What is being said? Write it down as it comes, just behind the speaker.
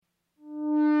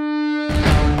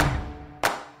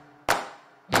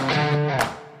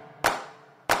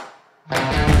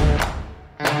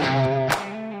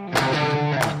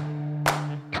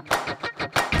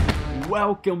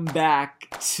Welcome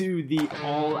back to the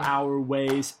All Our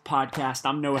Ways podcast.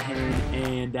 I'm Noah Herron,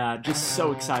 and just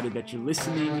so excited that you're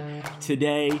listening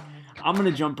today. I'm going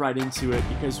to jump right into it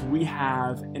because we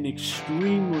have an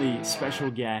extremely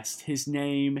special guest. His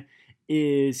name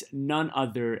is none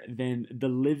other than the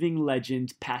living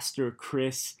legend, Pastor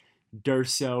Chris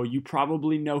Durso. You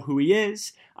probably know who he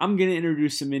is. I'm going to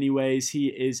introduce him anyways. He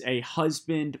is a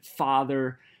husband,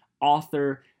 father,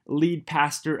 author, lead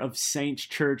pastor of Saints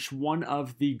Church, one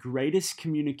of the greatest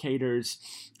communicators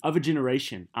of a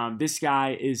generation. This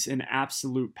guy is an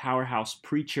absolute powerhouse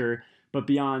preacher, but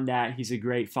beyond that, he's a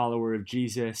great follower of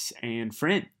Jesus and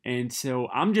friend. And so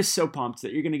I'm just so pumped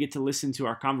that you're going to get to listen to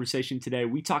our conversation today.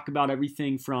 We talk about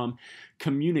everything from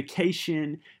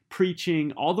communication,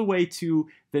 preaching, all the way to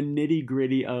the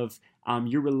nitty-gritty of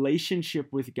your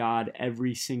relationship with God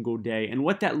every single day and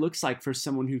what that looks like for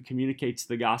someone who communicates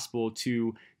the gospel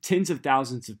to tens of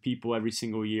thousands of people every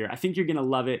single year. I think you're going to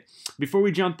love it. Before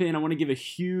we jump in, I want to give a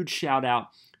huge shout out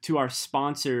to our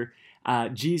sponsor,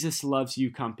 Jesus Loves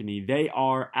You Company. They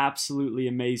are absolutely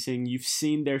amazing. You've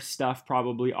seen their stuff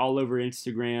probably all over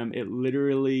Instagram. It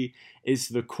literally is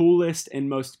the coolest and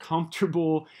most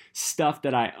comfortable stuff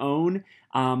that I own.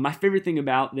 My favorite thing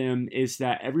about them is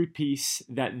that every piece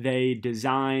that they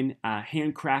design,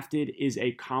 handcrafted, is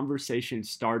a conversation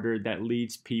starter that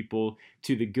leads people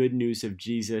to the good news of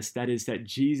Jesus. That is that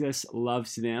Jesus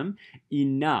loves them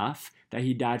enough that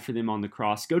he died for them on the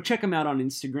cross. Go check them out on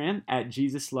Instagram at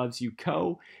Jesus Loves You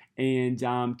Co. And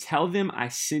tell them I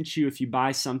sent you. If you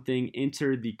buy something,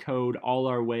 enter the code All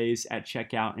Our Ways at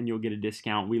checkout and you'll get a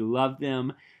discount. We love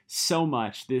them so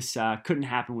much. This couldn't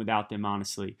happen without them,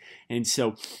 honestly. And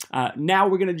so now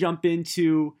we're going to jump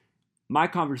into my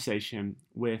conversation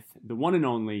with the one and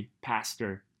only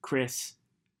Pastor Chris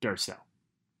Durso.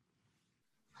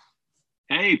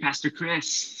 Hey, Pastor Chris.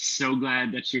 So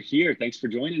glad that you're here. Thanks for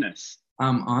joining us.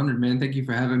 I'm honored, man. Thank you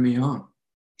for having me on.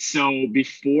 So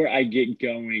before I get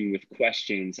going with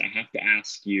questions, I have to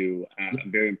ask you a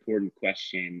very important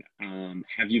question.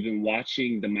 Have you been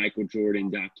watching the Michael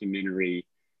Jordan documentary,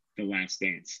 The Last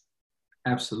Dance?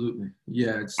 Absolutely.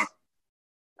 Yeah, it's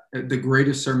the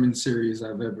greatest sermon series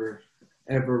I've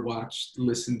ever watched,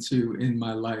 listened to in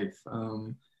my life.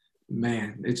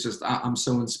 Man, it's just, I'm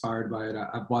so inspired by it.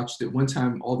 I've watched it one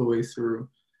time all the way through.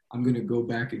 I'm going to go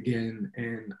back again,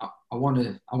 and I want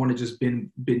to just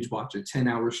binge watch it 10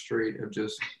 hours straight of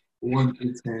just 1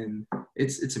 through 10.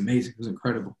 It's amazing. It was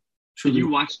incredible. Truly. Did you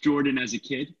watch Jordan as a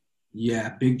kid?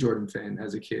 Yeah, big Jordan fan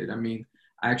as a kid. I mean,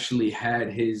 I actually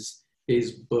had his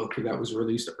book that was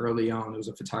released early on. It was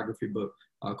a photography book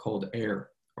called Air,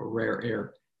 or Rare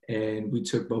Air. And we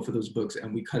took both of those books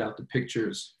and we cut out the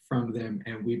pictures from them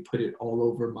and we put it all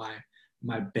over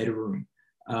my bedroom.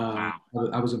 Wow.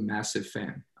 I was a massive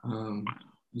fan.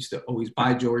 Used to always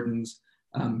buy Jordans.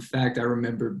 In fact, I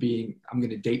remember I'm going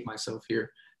to date myself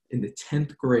here, in the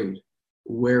 10th grade,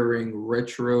 wearing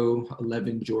retro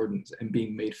 11 Jordans and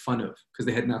being made fun of because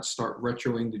they had not started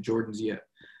retroing the Jordans yet.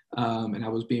 And I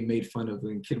was being made fun of,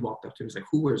 and a kid walked up to me, was like,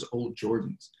 "Who wears old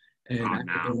Jordans?" And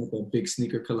I've been a big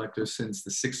sneaker collector since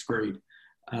the 6th grade.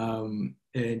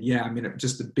 And yeah, I mean, I'm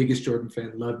just the biggest Jordan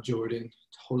fan, love Jordan,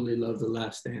 totally love The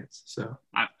Last Dance. So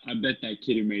I bet that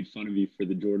kid who made fun of you for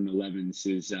the Jordan 11s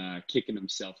is kicking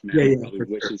himself now. Yeah, probably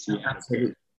wishes he had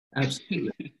Absolutely.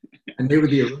 Absolutely. And they were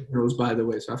the originals, by the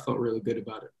way, so I felt really good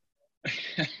about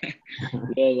it.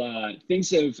 Well, things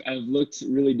have looked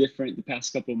really different the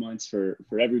past couple of months for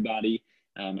everybody.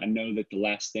 I know that The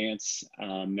Last Dance,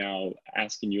 now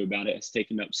asking you about it, has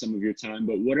taken up some of your time,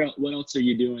 but what else are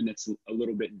you doing that's a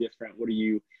little bit different? What are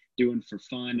you doing for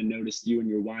fun? I noticed you and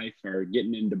your wife are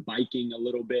getting into biking a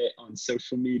little bit on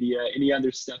social media. Any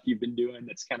other stuff you've been doing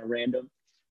that's kind of random?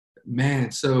 Man,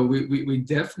 so we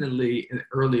definitely,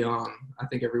 early on, I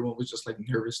think everyone was just like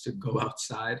nervous to go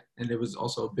outside. And it was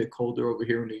also a bit colder over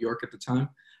here in New York at the time.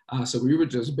 So we were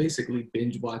just basically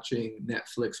binge watching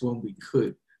Netflix when we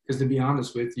could. Because to be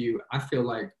honest with you, I feel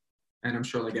like, and I'm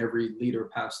sure like every leader,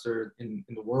 pastor in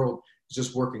the world, is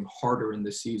just working harder in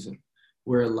this season.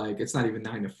 Where like, it's not even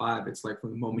 9 to 5. It's like from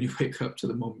the moment you wake up to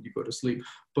the moment you go to sleep.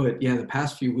 But yeah, the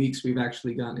past few weeks, we've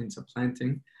actually gotten into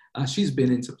planting. She's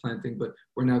been into planting, but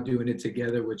we're now doing it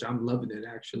together, which I'm loving it,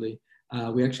 actually.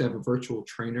 We actually have a virtual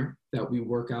trainer that we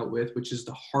work out with, which is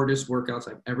the hardest workouts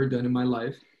I've ever done in my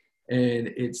life. And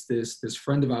it's this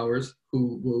friend of ours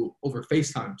who will over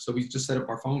FaceTime. So we just set up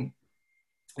our phone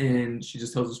and she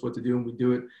just tells us what to do and we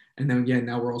do it. And then, yeah,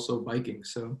 now we're also biking.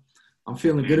 So I'm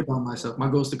feeling good about myself. My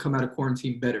goal is to come out of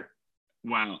quarantine better.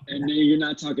 Wow. And you're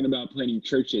not talking about planting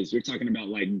churches. You're talking about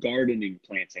like gardening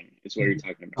planting is what you're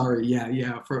talking about. Sorry.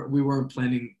 Yeah. We weren't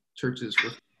planting churches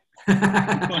for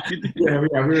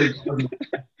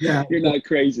Yeah. You're not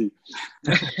crazy.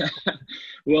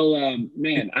 Well,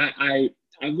 man,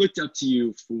 I've looked up to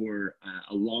you for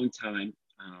a long time.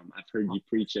 I've heard you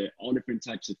preach at all different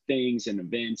types of things and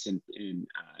events,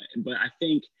 but I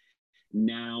think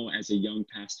now as a young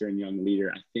pastor and young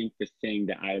leader, I think the thing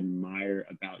that I admire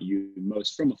about you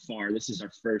most from afar, this is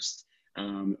our first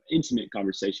intimate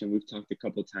conversation. We've talked a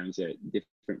couple times at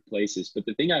different places, but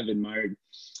the thing I've admired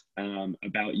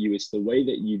about you is the way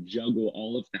that you juggle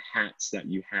all of the hats that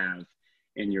you have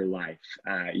in your life.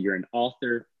 You're an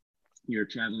author, you're a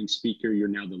traveling speaker, you're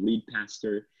now the lead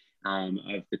pastor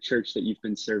of the church that you've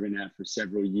been serving at for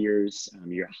several years.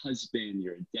 You're a husband,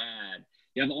 you're a dad.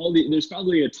 You have there's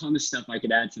probably a ton of stuff I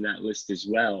could add to that list as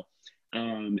well.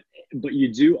 But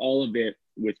you do all of it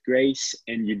with grace,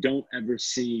 and you don't ever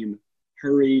seem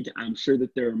hurried. I'm sure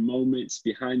that there are moments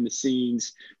behind the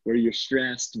scenes where you're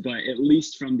stressed, but at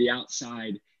least from the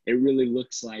outside, it really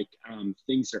looks like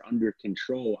things are under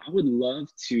control. I would love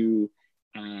to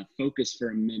focus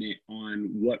for a minute on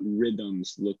what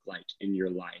rhythms look like in your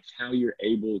life, how you're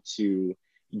able to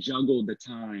juggle the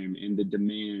time and the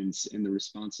demands and the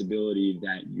responsibility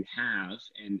that you have,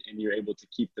 and you're able to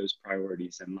keep those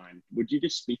priorities in mind. Would you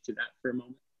just speak to that for a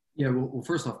moment? Yeah, well,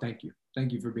 first off, thank you.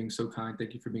 Thank you for being so kind.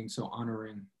 Thank you for being so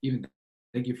honoring. Even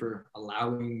thank you for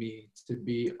allowing me to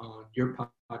be on your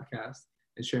podcast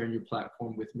and sharing your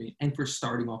platform with me, and for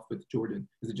starting off with Jordan,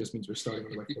 because it just means we're starting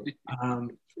on the right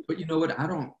foot. But you know what?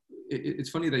 It's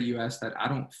funny that you asked that. I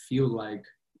don't feel like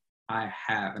I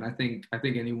have. And I think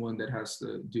anyone that has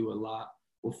to do a lot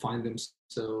will find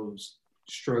themselves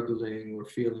struggling or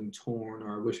feeling torn,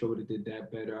 or I wish I would have did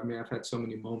that better. I mean, I've had so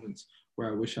many moments where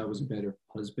I wish I was a better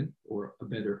husband or a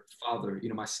better father. You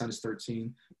know, my son is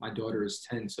 13, my daughter is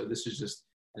 10. So this is just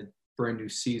a brand new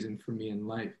season for me in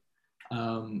life.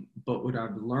 But what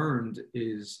I've learned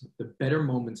is the better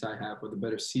moments I have, or the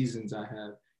better seasons I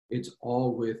have, it's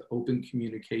all with open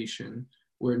communication,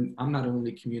 where I'm not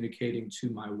only communicating to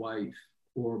my wife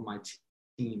or my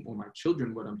team or my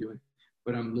children what I'm doing,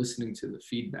 but I'm listening to the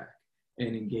feedback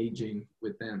and engaging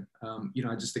with them.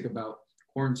 I just think about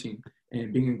quarantine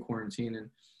and being in quarantine, and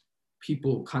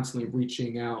people constantly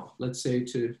reaching out, let's say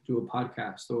to do a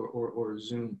podcast or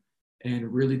Zoom,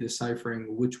 and really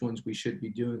deciphering which ones we should be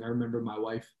doing. I remember my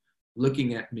wife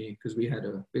looking at me, because we had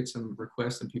some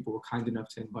requests and people were kind enough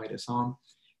to invite us on.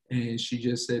 And she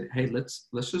just said, hey, let's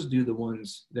just do the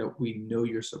ones that we know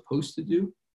you're supposed to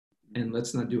do, and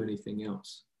let's not do anything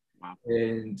else. Wow.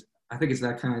 And I think it's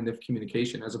that kind of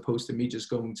communication, as opposed to me just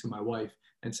going to my wife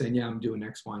and saying, yeah, I'm doing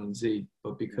X, Y, and Z.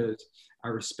 But because I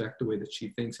respect the way that she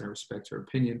thinks and I respect her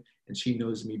opinion, and she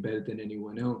knows me better than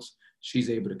anyone else, she's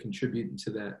able to contribute into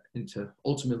that and to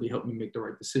ultimately help me make the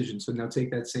right decision. So now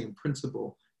take that same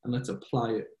principle and let's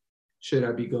apply it. Should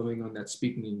I be going on that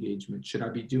speaking engagement? Should I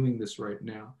be doing this right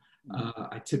now?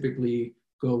 I typically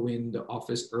go in the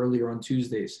office earlier on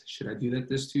Tuesdays. Should I do that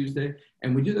this Tuesday?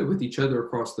 And we do that with each other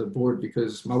across the board,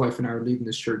 because my wife and I are leading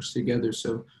this church together.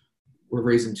 So we're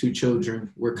raising 2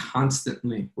 children. We're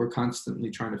constantly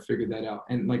trying to figure that out.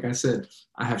 And like I said,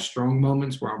 I have strong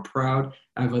moments where I'm proud.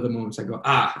 I have other moments I go,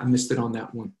 I missed it on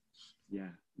that one. Yeah,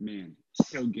 man,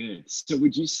 so good. So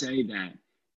would you say that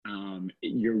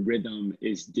your rhythm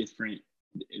is different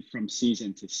from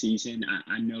season to season?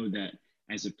 I know that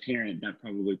as a parent, that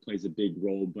probably plays a big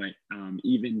role, but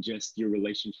even just your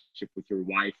relationship with your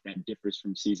wife, that differs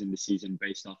from season to season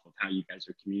based off of how you guys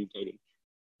are communicating.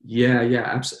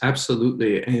 Yeah,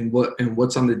 absolutely. And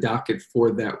what's on the docket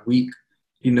for that week?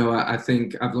 You know, I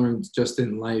think I've learned just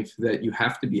in life that you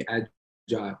have to be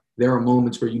agile. There are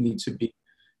moments where you need to be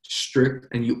strict,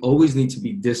 and you always need to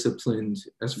be disciplined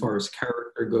as far as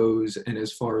character goes, and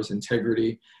as far as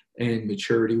integrity and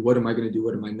maturity. What am I going to do?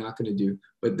 What am I not going to do?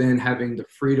 But then having the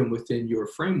freedom within your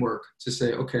framework to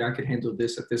say, okay, I could handle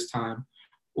this at this time,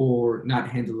 or not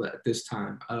handle it at this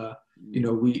time.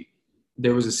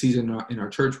 There was a season in our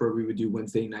church where we would do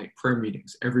Wednesday night prayer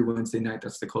meetings. Every Wednesday night,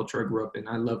 that's the culture I grew up in.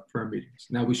 I love prayer meetings.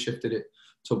 Now we shifted it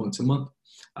to once a month.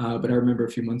 But I remember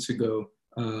a few months ago,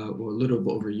 a little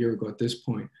over a year ago at this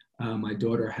point, my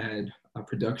daughter had a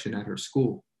production at her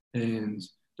school. And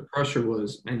the pressure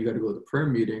was, man, you got to go to the prayer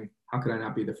meeting. How could I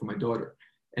not be there for my daughter?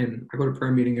 And I go to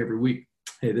prayer meeting every week.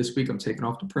 Hey, this week I'm taking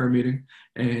off the prayer meeting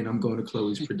and I'm going to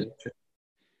Chloe's production.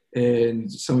 And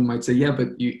someone might say, yeah,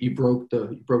 but you broke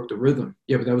the rhythm.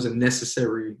 Yeah, but that was a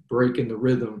necessary break in the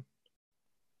rhythm,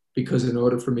 because in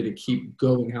order for me to keep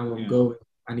going how I'm going,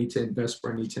 I need to invest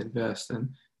where I need to invest. And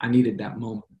I needed that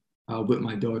moment with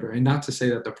my daughter. And not to say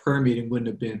that the prayer meeting wouldn't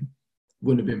have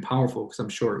been powerful, because I'm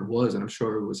sure it was, and I'm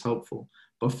sure it was helpful.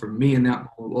 But for me in that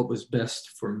moment, what was best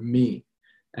for me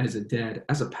as a dad,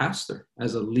 as a pastor,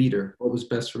 as a leader, what was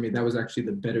best for me. That was actually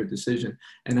the better decision.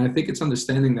 And I think it's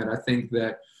understanding that. I think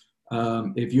that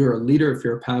if you're a leader, if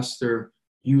you're a pastor,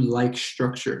 you like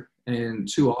structure. And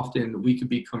too often we can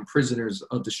become prisoners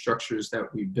of the structures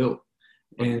that we built,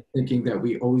 and thinking that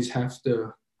we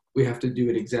have to do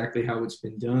it exactly how it's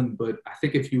been done. But I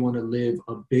think if you want to live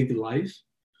a big life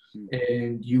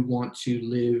and you want to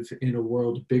live in a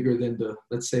world bigger than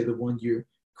let's say the one you're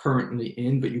currently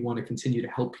in, but you want to continue to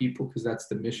help people because that's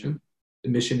the mission. The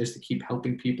mission is to keep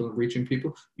helping people and reaching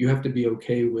people. You have to be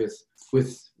okay with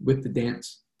the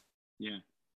dance. Yeah,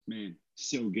 man,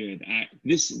 so good.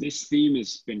 This theme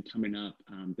has been coming up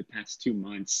the past 2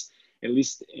 months, at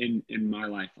least in my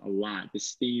life, a lot.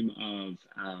 This theme of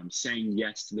saying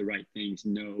yes to the right things,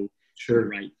 no to the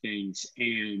right things,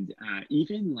 and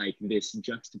even like this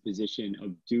juxtaposition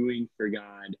of doing for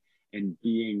God and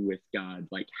being with God.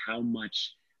 Like how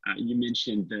much you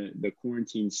mentioned the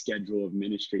quarantine schedule of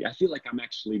ministry. I feel like I'm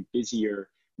actually busier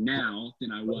now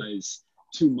than I was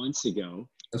 2 months ago.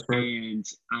 That's right.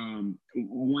 And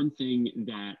one thing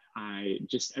that I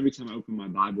just, every time I open my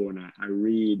Bible and I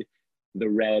read the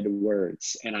red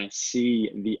words and I see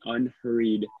the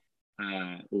unhurried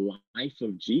life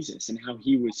of Jesus and how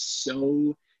he was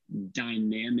so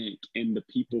dynamic in the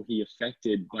people he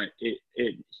affected, but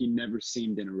he never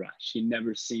seemed in a rush. He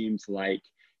never seemed like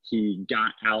he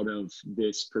got out of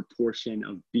this proportion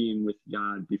of being with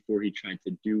God before he tried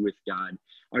to do with God.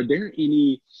 Are there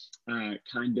any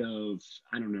kind of,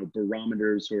 I don't know,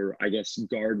 barometers or I guess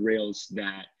guardrails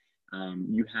that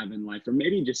you have in life, or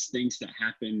maybe just things that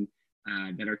happen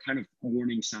that are kind of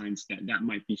warning signs that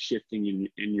might be shifting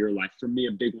in your life? For me,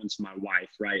 a big one's my wife,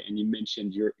 right? And you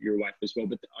mentioned your wife as well,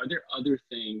 but are there other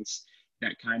things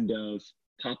that kind of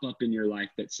pop up in your life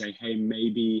that say, hey,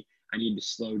 maybe I need to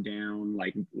slow down,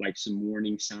 like some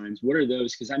warning signs? What are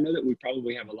those? Because I know that we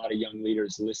probably have a lot of young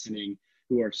leaders listening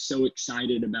who are so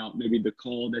excited about maybe the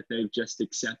call that they've just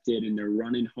accepted and they're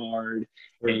running hard.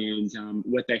 Right. And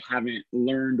what they haven't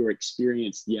learned or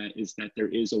experienced yet is that there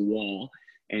is a wall,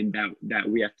 and that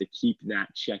we have to keep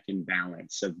that check and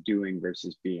balance of doing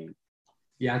versus being.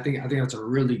 Yeah, I think that's a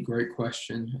really great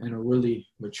question and a really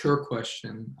mature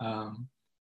question.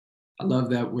 I love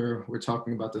that we're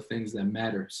talking about the things that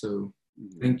matter. So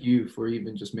thank you for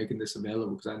even just making this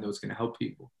available, because I know it's going to help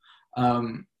people.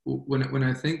 When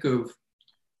I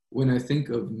think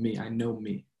of me, I know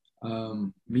me.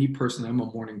 Me personally, I'm a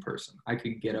morning person. I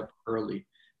can get up early.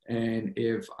 And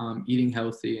if I'm eating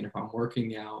healthy and if I'm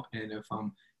working out and if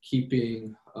I'm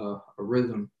keeping a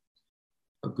rhythm,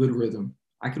 a good rhythm,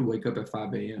 I could wake up at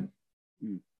 5 a.m.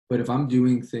 But if I'm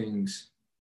doing things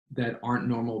that aren't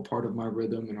normal part of my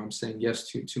rhythm and I'm saying yes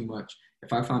to too much,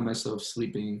 if I find myself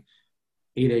sleeping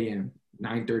 8 a.m.,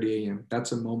 9:30 a.m.,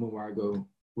 that's a moment where I go,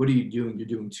 what are you doing? You're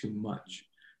doing too much.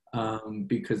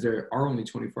 Because there are only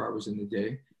 24 hours in the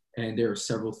day. And there are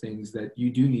several things that you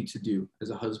do need to do as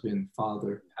a husband,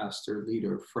 father, pastor,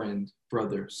 leader, friend,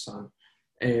 brother, son.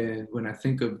 And when I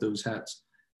think of those hats,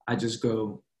 I just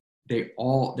go, they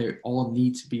all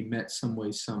need to be met some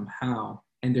way, somehow.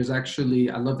 And there's actually,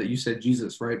 I love that you said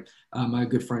Jesus, right? My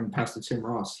good friend, Pastor Tim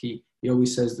Ross, he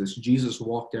always says this: Jesus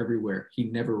walked everywhere. He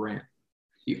never ran.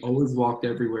 He always walked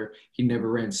everywhere. He never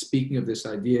ran. Speaking of this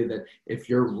idea that if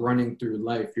you're running through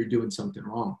life, you're doing something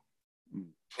wrong.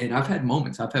 And I've had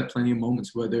plenty of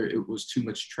moments, whether it was too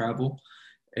much travel.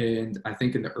 And I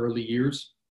think in the early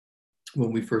years,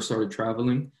 when we first started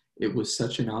traveling, it was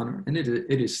such an honor. And it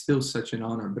is still such an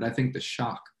honor. But I think the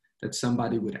shock that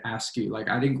somebody would ask you, like,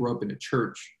 I didn't grow up in a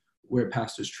church where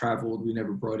pastors traveled. We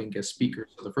never brought in guest speakers.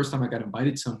 So the first time I got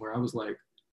invited somewhere, I was like,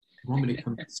 you want me to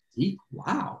come and speak?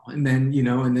 Wow. And then,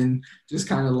 just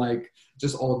kind of like,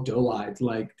 just all dull-eyed,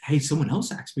 like, hey, someone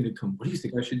else asked me to come. What do you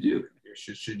think I should do?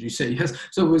 Should you say yes?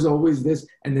 So it was always this.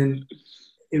 And then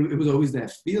it was always that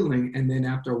feeling. And then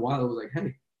after a while, it was like,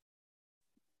 hey,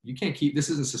 you can't keep, this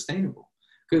isn't sustainable.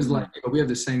 Because like, we have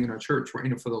this saying in our church, we're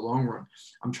in it for the long run.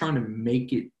 I'm trying to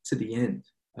make it to the end.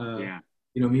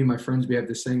 Me and my friends, we have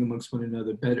this saying amongst one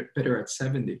another, better at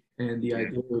 70. And the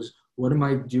idea was, what am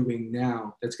I doing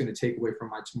now that's going to take away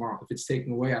from my tomorrow? If it's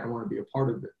taking away, I don't want to be a part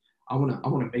of it. I want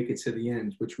to make it to the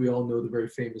end, which we all know the very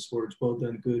famous words, well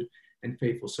done, good and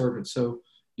faithful servant. So,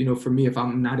 for me, if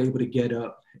I'm not able to get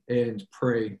up and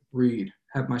pray, read,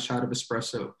 have my shot of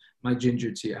espresso, my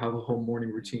ginger tea, I have a whole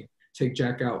morning routine, take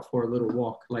Jack out for a little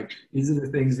walk. Like, these are the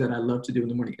things that I love to do in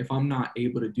the morning. If I'm not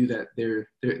able to do that,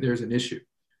 there's an issue.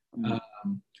 And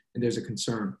there's a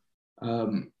concern.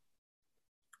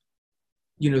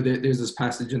 There's this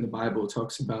passage in the Bible that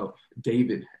talks about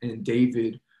David, and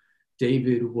David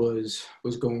was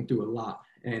going through a lot.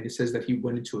 And it says that he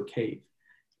went into a cave.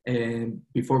 And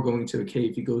before going to a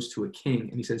cave, he goes to a king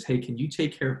and he says, hey, can you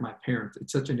take care of my parents?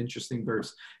 It's such an interesting verse.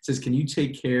 It says, can you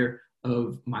take care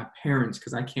of my parents?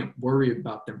 Because I can't worry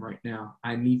about them right now.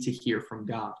 I need to hear from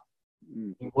God.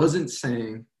 He wasn't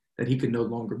saying that he could no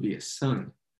longer be a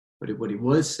son. But what he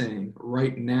was saying,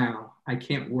 right now, I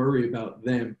can't worry about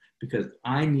them because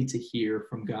I need to hear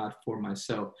from God for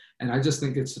myself. And I just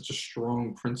think it's such a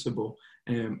strong principle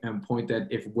and point that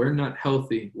if we're not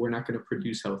healthy, we're not going to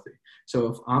produce healthy. So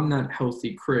if I'm not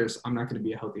healthy, Chris, I'm not going to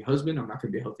be a healthy husband. I'm not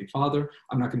going to be a healthy father.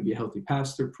 I'm not going to be a healthy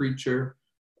pastor, preacher.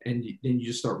 And then you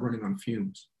just start running on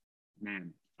fumes.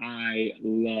 Man, I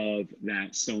love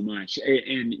that so much.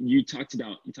 And you talked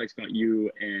about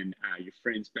you and your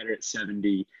friends Better at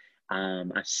 70.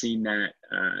 I've seen that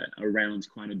around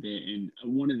quite a bit. And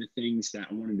one of the things that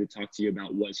I wanted to talk to you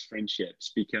about was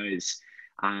friendships, because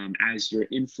as your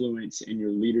influence and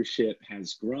your leadership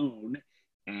has grown,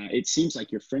 it seems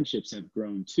like your friendships have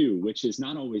grown too, which is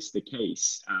not always the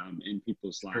case in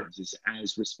people's lives.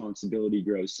 As responsibility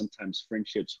grows, sometimes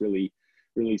friendships really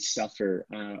suffer.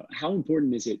 How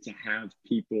important is it to have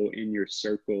people in your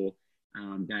circle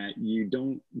that you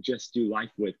don't just do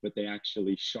life with, but they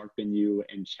actually sharpen you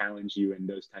and challenge you in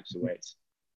those types of ways?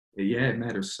 Yeah, it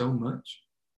matters so much.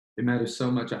 It matters so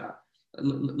much.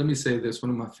 Let me say this: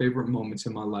 one of my favorite moments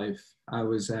in my life, I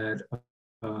was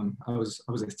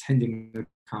attending a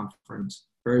conference,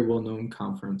 very well-known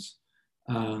conference.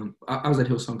 I was at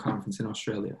Hillsong Conference in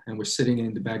Australia, and we're sitting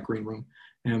in the back green room,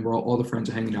 and we're all the friends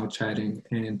are hanging out chatting.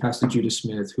 And Pastor Judah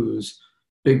Smith, who's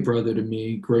big brother to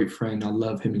me, great friend, I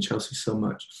love him and Chelsea so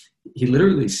much. He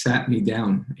literally sat me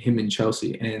down, him and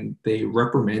Chelsea, and they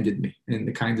reprimanded me in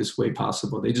the kindest way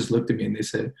possible. They just looked at me and they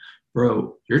said,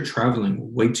 bro, you're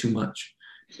traveling way too much.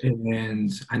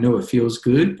 And I know it feels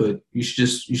good, but you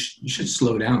should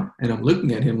slow down. And I'm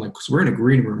looking at him like, because we're in a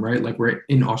green room, right? Like we're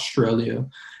in Australia,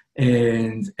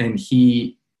 and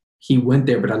he went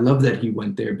there. But I love that he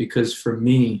went there, because for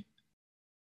me,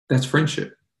 that's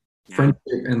friendship. Friendship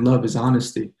and love is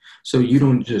honesty. So you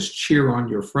don't just cheer on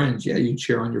your friends. Yeah, you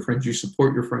cheer on your friends, you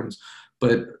support your friends,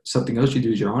 but something else you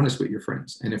do is you're honest with your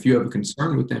friends. And if you have a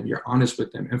concern with them, you're honest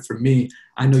with them. And for me,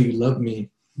 I know you love me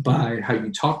by how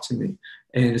you talk to me.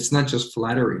 And it's not just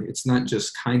flattery. It's not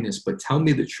just kindness, but tell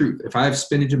me the truth. If I have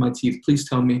spinach in my teeth, please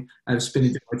tell me I have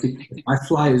spinach in my teeth. If my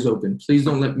fly is open, please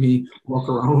don't let me walk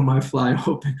around with my fly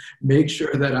open. Make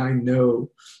sure that I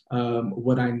know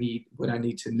what I need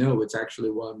to know. It's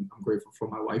actually what I'm grateful for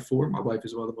my wife for. My wife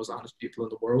is one of the most honest people in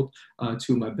the world.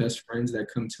 Two of my best friends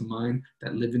that come to mind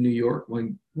that live in New York.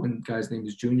 One guy's name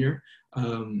is Junior.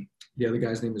 The other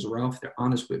guy's name is Ralph. They're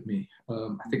honest with me.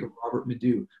 I think of Robert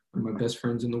Madu, one of my best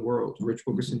friends in the world, Rich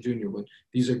Wilkerson Jr.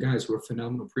 These are guys who are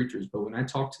phenomenal preachers, but when I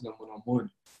talk to them one-on-one,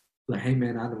 like, hey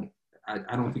man,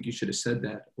 I don't think you should have said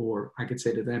that. Or I could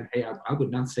say to them, hey, I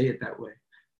would not say it that way.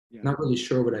 Yeah. Not really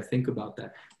sure what I think about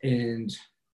that. And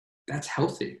that's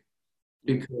healthy,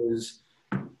 because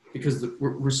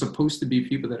we're supposed to be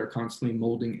people that are constantly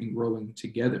molding and growing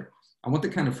together. I want the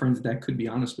kind of friends that could be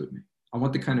honest with me. I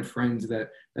want the kind of friends that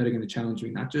are going to challenge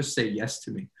me, not just say yes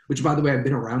to me, which, by the way, I've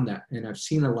been around that, and I've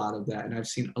seen a lot of that, and I've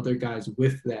seen other guys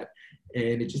with that,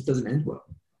 and it just doesn't end well.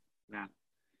 Yeah,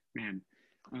 man.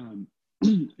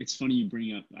 It's funny you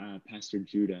bring up Pastor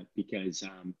Judah, because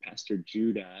Pastor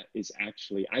Judah is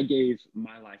actually, I gave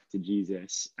my life to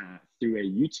Jesus through a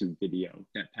YouTube video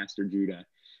that Pastor Judah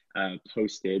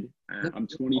posted. I'm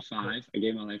 25. I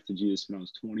gave my life to Jesus when I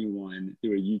was 21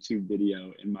 through a YouTube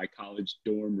video in my college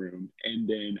dorm room. And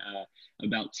then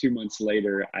about 2 months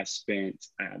later, I spent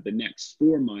the next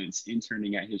 4 months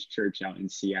interning at his church out in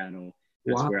Seattle.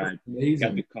 That's where I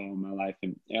got the call in my life.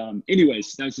 And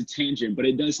anyways, that's a tangent, but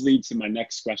it does lead to my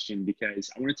next question, because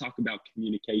I want to talk about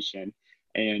communication.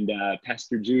 And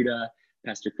Pastor Judah,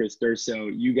 Pastor Chris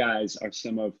Durso, you guys are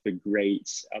some of the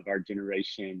greats of our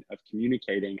generation of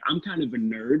communicating. I'm kind of a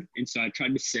nerd, and so I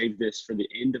tried to save this for the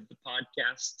end of the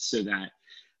podcast so that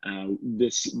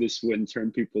this wouldn't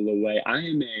turn people away. I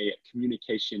am a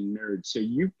communication nerd. So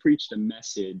you preached a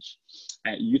message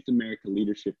at Youth America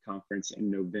Leadership Conference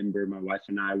in November. My wife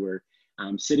and I were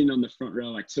sitting on the front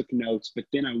row. I took notes, but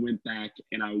then I went back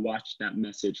and I watched that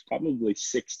message probably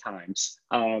 6 times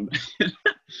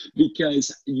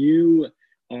because you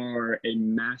are a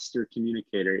master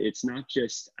communicator. It's not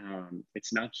just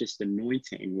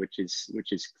anointing, which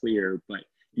is clear, but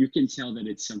you can tell that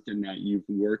it's something that you've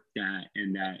worked at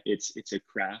and that it's a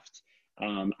craft.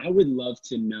 I would love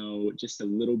to know just a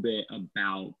little bit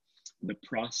about the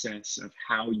process of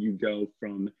how you go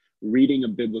from reading a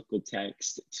biblical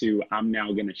text to I'm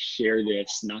now going to share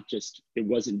this, not just, it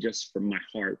wasn't just from my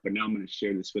heart, but now I'm going to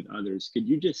share this with others. Could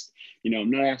you just, I'm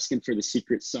not asking for the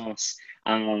secret sauce,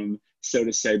 so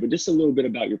to say, but just a little bit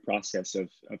about your process of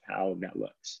how that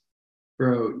looks.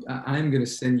 Bro, I'm going to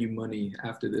send you money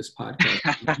after this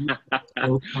podcast.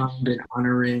 So kind and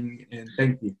honoring, and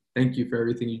thank you. Thank you for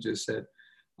everything you just said.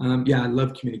 Yeah, I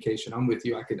love communication. I'm with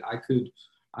you.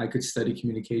 I could study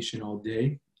communication all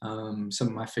day. Some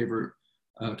of my favorite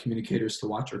communicators to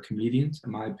watch are comedians.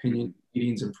 In my opinion,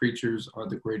 comedians and preachers are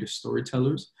the greatest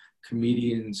storytellers.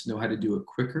 Comedians know how to do it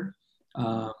quicker.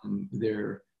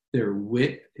 Their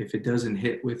wit, if it doesn't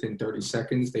hit within 30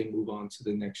 seconds, they move on to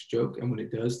the next joke. And when it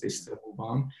does, they still move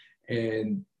on.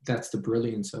 And that's the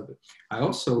brilliance of it. I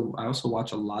also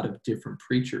watch a lot of different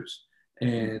preachers,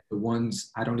 and the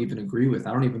ones I don't even agree with.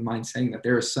 I don't even mind saying that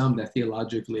there are some that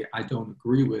theologically I don't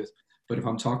agree with. But if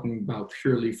I'm talking about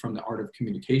purely from the art of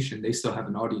communication, they still have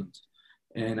an audience.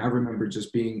 And I remember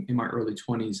just being in my early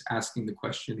 20s asking the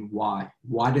question, why?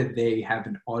 Why do they have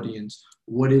an audience?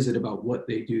 What is it about what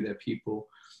they do that people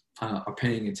are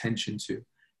paying attention to?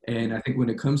 And I think when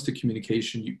it comes to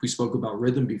communication, we spoke about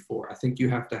rhythm before. I think you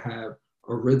have to have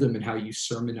a rhythm in how you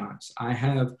sermonize. I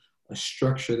have a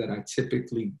structure that I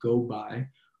typically go by,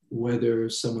 whether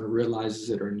someone realizes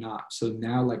it or not. So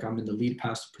now, like, I'm in the lead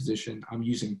pastor position, I'm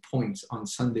using points on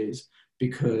Sundays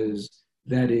because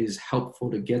that is helpful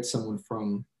to get someone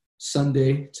from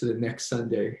Sunday to the next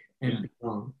Sunday and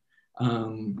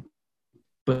beyond.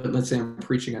 But let's say I'm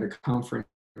preaching at a conference,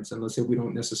 and let's say we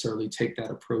don't necessarily take that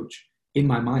approach. In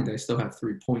my mind, I still have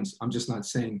 3 points. I'm just not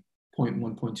saying point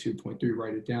 1, point 2, point 3,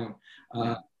 write it down.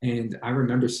 And I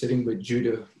remember sitting with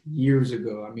Judah years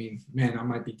ago. I mean, man, I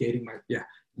might be dating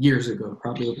years ago,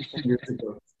 probably over 10 years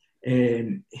ago.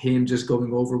 And him just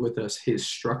going over with us his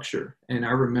structure. And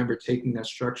I remember taking that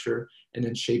structure and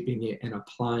then shaping it and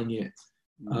applying it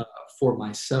for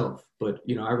myself. But,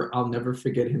 I'll never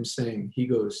forget him saying, he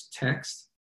goes, text,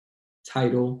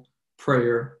 title,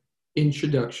 prayer,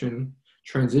 introduction,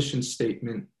 transition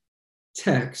statement,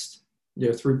 text.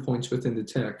 There are 3 points within the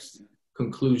text,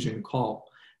 conclusion, call.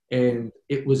 And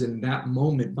it was in that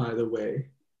moment, by the way,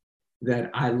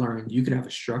 that I learned you could have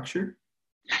a structure.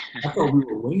 I thought we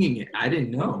were winging it. I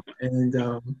didn't know. And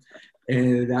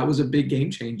that was a big game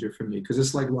changer for me, because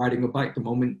it's like riding a bike. The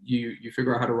moment you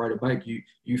figure out how to ride a bike,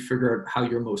 you figure out how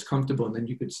you're most comfortable, and then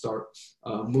you could start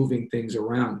moving things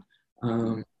around.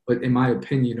 But in my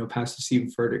opinion, Pastor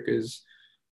Stephen Furtick is,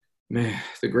 man,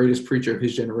 the greatest preacher of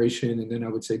his generation. And then I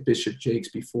would say Bishop Jakes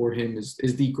before him is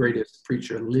the greatest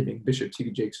preacher living. Bishop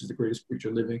T.D. Jakes is the greatest preacher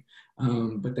living.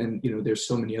 But then, there's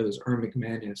so many others,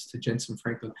 McManus to Jensen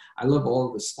Franklin. I love all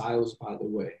of the styles, by the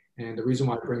way. And the reason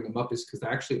why I bring them up is because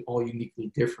they're actually all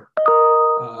uniquely different.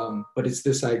 But it's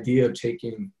this idea of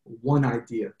taking one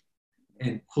idea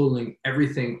and pulling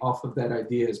everything off of that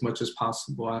idea as much as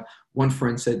possible. One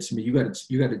friend said to me, you got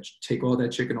to take all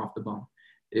that chicken off the bone.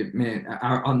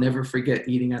 I'll never forget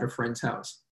eating at a friend's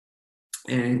house,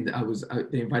 and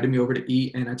they invited me over to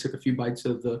eat, and I took a few bites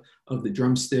of the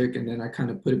drumstick, and then I kind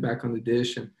of put it back on the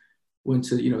dish and went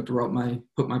to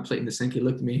put my plate in the sink. He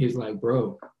looked at me, he's like,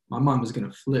 bro, my mom is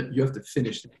gonna flip. You have to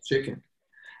finish the chicken.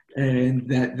 And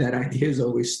that idea has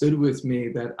always stood with me,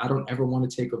 that I don't ever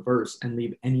want to take a verse and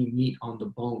leave any meat on the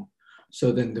bone.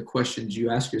 So then the questions you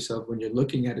ask yourself when you're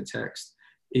looking at a text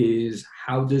is,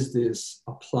 how does this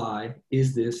apply?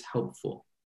 Is this helpful?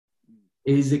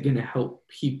 Is it going to help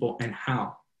people, and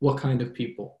how? What kind of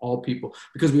people? All people.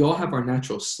 Because we all have our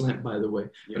natural slant, by the way.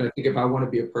 Yeah. But I think if I want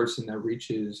to be a person that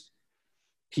reaches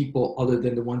people other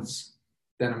than the ones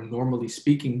that I'm normally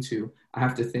speaking to, I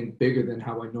have to think bigger than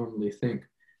how I normally think.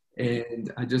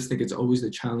 And I just think it's always the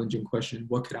challenging question,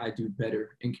 what could I do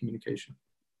better in communication?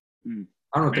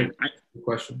 I don't know if that's the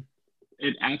question.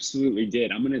 It absolutely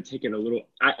did. I'm going to take it a little,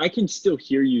 I can still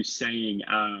hear you saying,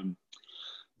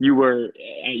 you were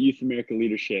at Youth America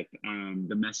Leadership.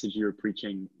 The message you were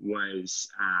preaching was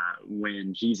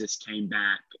when Jesus came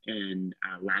back and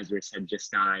Lazarus had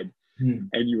just died.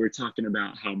 And you were talking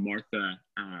about how Martha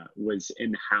was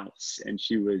in the house and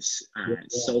she was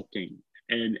sulking.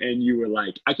 And you were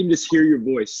like, I can just hear your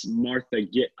voice, Martha,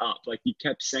 get up. Like, you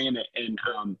kept saying it.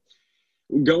 And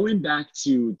going back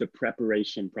to the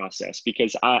preparation process,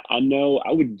 because I know,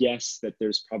 I would guess that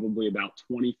there's probably about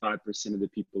 25% of the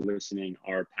people listening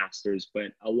are pastors,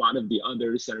 but a lot of the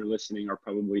others that are listening are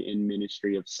probably in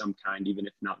ministry of some kind, even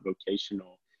if not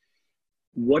vocational.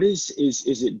 What is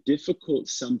it difficult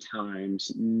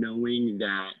sometimes knowing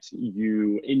that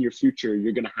in your future,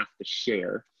 you're going to have to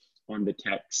share on the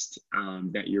text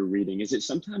that you're reading? Is it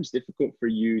sometimes difficult for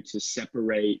you to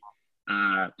separate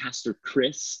Pastor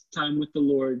Chris time with the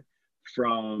Lord,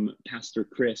 from Pastor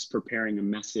Chris preparing a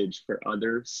message for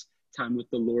others time with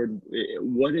the Lord?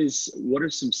 What are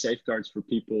some safeguards for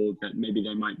people that maybe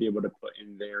they might be able to put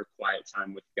in their quiet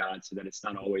time with God so that it's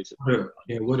not always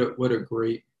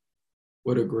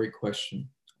what a great question.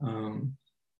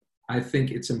 I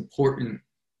think it's important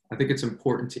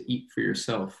to eat for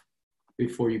yourself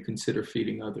before you consider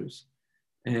feeding others.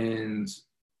 And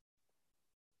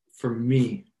for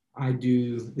me, I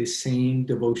do the same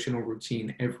devotional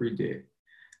routine every day.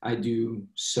 I do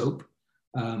SOAP.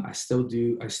 I still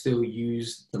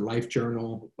use the Life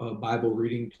Journal Bible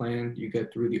reading plan. You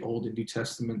get through the Old and New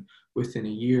Testament within a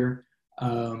year.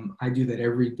 I do that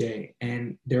every day.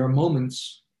 And there are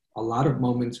a lot of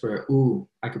moments where,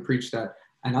 I could preach that.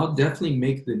 And I'll definitely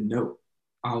make the note.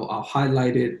 I'll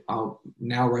highlight it. I'll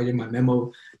now write in my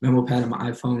memo pad on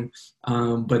my iPhone.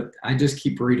 But I just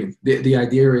keep reading. The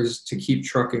idea is to keep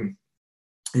trucking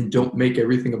and don't make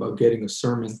everything about getting a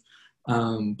sermon,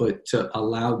 but to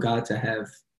allow God to have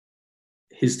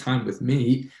his time with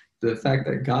me. The fact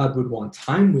that God would want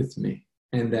time with me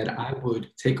and that I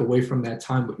would take away from that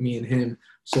time with me and him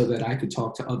so that I could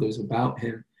talk to others about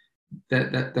him.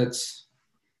 That's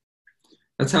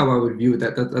how I would view it.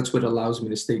 That's what allows me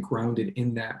to stay grounded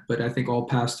in that. But I think all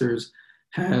pastors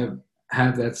have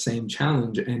that same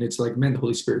challenge. And it's like, man, the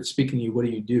Holy Spirit's speaking to you. What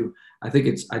do you do? I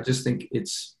just think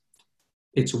it's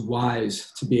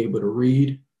wise to be able to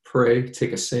read, pray,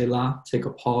 take a Selah, take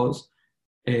a pause,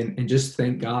 and just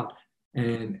thank God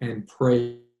and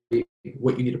pray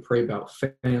what you need to pray about,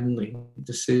 family,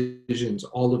 decisions,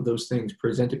 all of those things,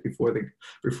 present it before the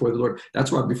Lord.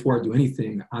 That's why before I do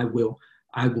anything, I will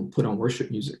put on worship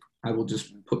music. I will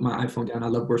just put my iPhone down. I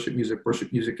love worship music.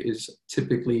 Worship music is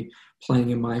typically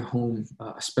playing in my home,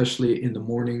 especially in the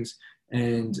mornings.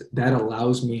 And that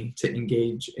allows me to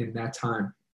engage in that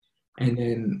time. And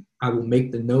then I will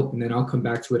make the note, and then I'll come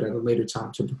back to it at a later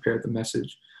time to prepare the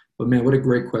message. But man, what a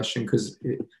great question, because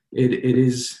it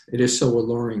is so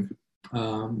alluring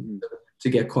to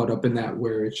get caught up in that,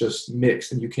 where it's just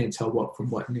mixed and you can't tell what from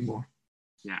what anymore.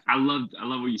 Yeah, I love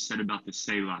what you said about the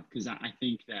Selah, because I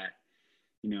think that,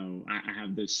 I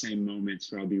have those same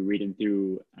moments where I'll be reading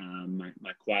through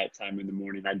my quiet time in the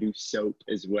morning. I do SOAP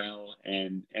as well,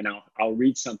 and I'll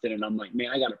read something and I'm like, man,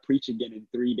 I got to preach again in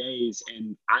 3 days,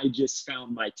 and I just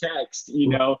found my text,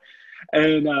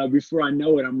 and before I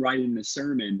know it, I'm writing the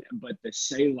sermon. But the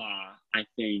Selah, I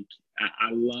think, I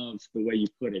love the way you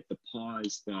put it, the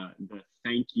pause, the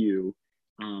thank you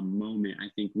moment, I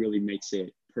think really makes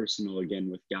it personal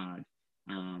again with God.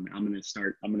 I'm gonna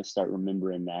start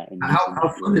remembering that. And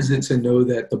how fun is it to know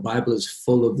that the Bible is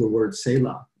full of the word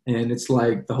Selah, and it's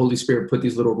like the Holy Spirit put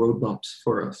these little road bumps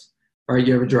for us. Right?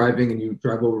 You ever driving and you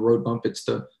drive over a road bump? It's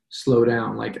to slow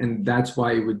down, and that's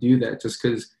why he would do that, just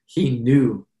because he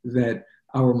knew that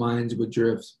our minds would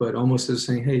drift, but almost as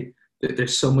saying, hey,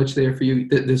 there's so much there for you.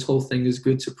 This whole thing is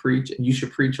good to preach, and you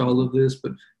should preach all of this,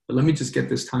 but let me just get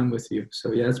this time with you.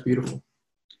 So yeah, it's beautiful.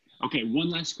 Okay, one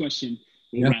last question.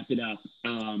 We'll wrap it up.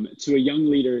 To a young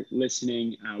leader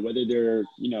listening, whether they're,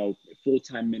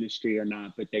 full-time ministry or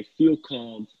not, but they feel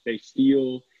called, they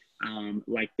feel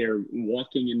like they're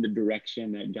walking in the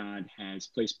direction that God has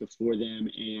placed before them,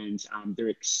 and they're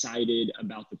excited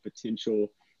about the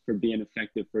potential for being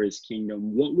effective for his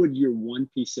kingdom. What would your one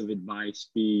piece of advice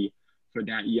be for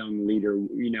that young leader,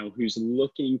 who's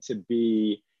looking to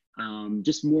be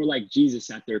just more like Jesus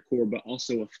at their core, but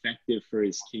also effective for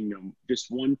his kingdom?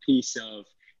 Just one piece of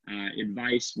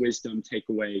advice, wisdom,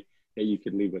 takeaway that you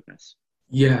could leave with us.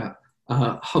 Yeah,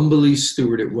 humbly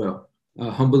steward it well.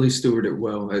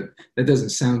 That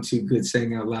doesn't sound too good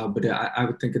saying out loud, but I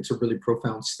would think it's a really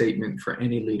profound statement for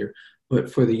any leader. But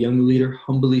for the young leader,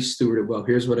 humbly steward it well.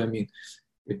 Here's what I mean.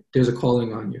 There's a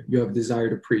calling on you. You have a desire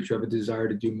to preach. You have a desire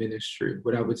to do ministry.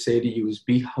 What I would say to you is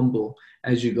be humble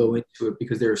as you go into it,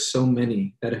 because there are so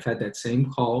many that have had that same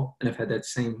call and have had that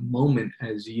same moment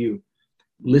as you.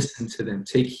 Listen to them.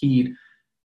 Take heed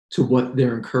to what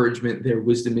their encouragement, their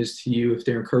wisdom is to you. If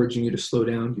they're encouraging you to slow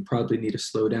down, you probably need to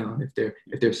slow down.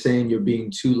 If they're saying you're being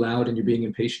too loud and you're being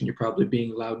impatient, you're probably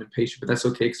being loud and impatient. But that's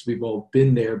okay, because we've all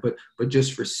been there. But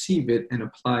just receive it and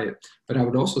apply it. But I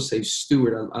would also say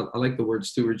steward. I like the word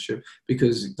stewardship,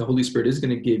 because the Holy Spirit is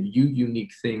going to give you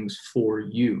unique things for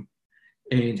you.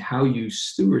 And how you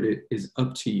steward it is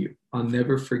up to you. I'll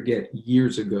never forget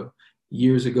years ago,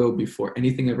 before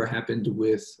anything ever happened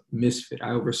with Misfit, I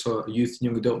oversaw a youth and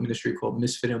young adult ministry called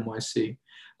Misfit NYC.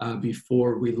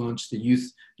 Before we launched the youth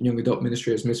and young adult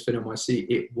ministry as Misfit NYC,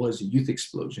 it was a Youth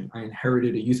Explosion. I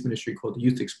inherited a youth ministry called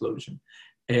Youth Explosion.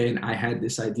 And I had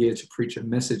this idea to preach a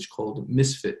message called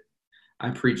Misfit. I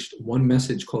preached one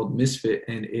message called Misfit,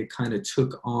 and it kind of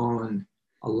took on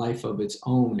a life of its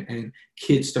own. And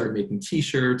kids started making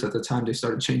t-shirts. At the time, they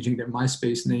started changing their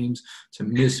MySpace names to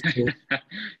Misfit.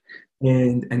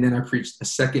 And then I preached a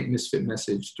second Misfit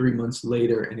message 3 months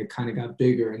later, and it kind of got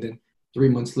bigger. And then 3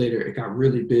 months later, it got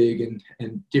really big,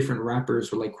 and different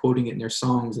rappers were like quoting it in their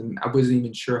songs. And I wasn't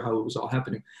even sure how it was all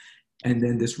happening. And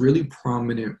then this really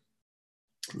prominent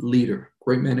leader,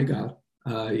 great man of God,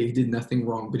 he did nothing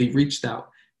wrong, but he reached out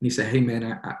and he said, hey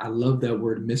man, I love that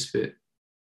word misfit.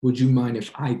 Would you mind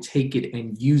if I take it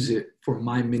and use it for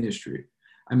my ministry?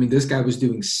 I mean, this guy was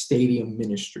doing stadium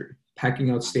ministry,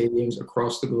 packing out stadiums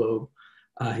across the globe.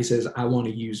 He says, I want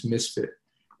to use misfit.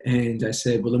 And I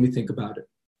said, well, let me think about it.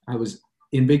 I was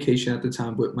in vacation at the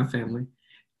time with my family,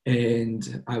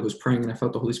 and I was praying, and I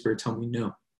felt the Holy Spirit tell me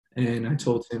no. And I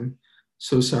told him,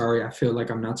 so sorry, I feel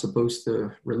like I'm not supposed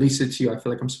to release it to you. I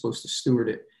feel like I'm supposed to steward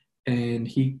it. And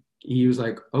he was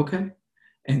like, okay.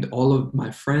 And all of my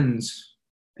friends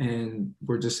and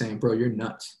were just saying, bro, you're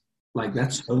nuts. Like,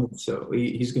 that's so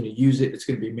he's going to use it. It's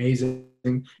going to be amazing.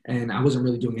 And I wasn't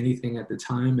really doing anything at the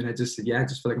time. And I just said, yeah, I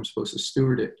just feel like I'm supposed to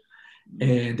steward it.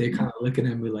 And they kind of looking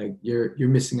at me like, you're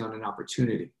missing out on an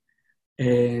opportunity.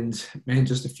 And man,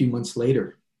 just a few months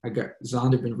later,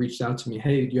 Zondervan reached out to me,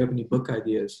 hey, do you have any book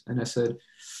ideas? And I said,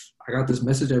 I got this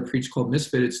message I preached called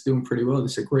Misfit. It's doing pretty well. They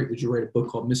said, great, would you write a book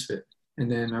called Misfit?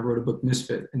 And then I wrote a book,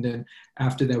 Misfit. And then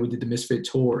after that, we did the Misfit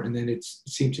tour. And then it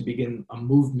seemed to begin a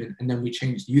movement. And then we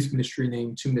changed the youth ministry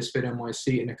name to Misfit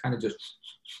NYC. And it kind of just,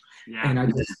 and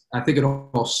I think it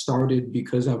all started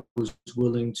because I was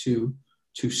willing to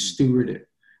steward it.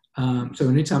 So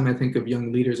anytime I think of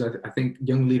young leaders, I think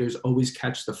young leaders always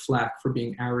catch the flack for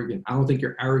being arrogant. I don't think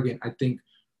you're arrogant. I think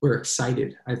we're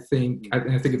excited. I think of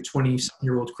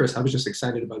 20-year-old Chris. I was just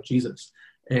excited about Jesus.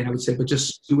 And I would say, but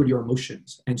just steward your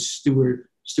emotions and steward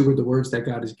the words that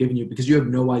God has given you, because you have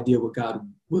no idea what God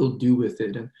will do with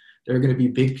it. And there are going to be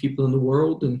big people in the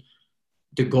world. And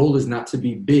the goal is not to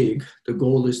be big. The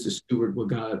goal is to steward what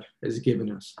God has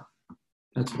given us.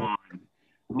 That's all.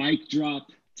 Mic drop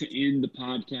to end the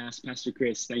podcast. Pastor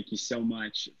Chris, thank you so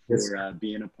much for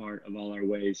being a part of All Our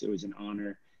Ways. It was an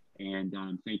honor, and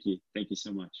thank you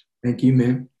so much. Thank you,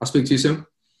 man. I'll speak to you soon.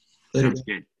 Later. Sounds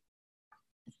good.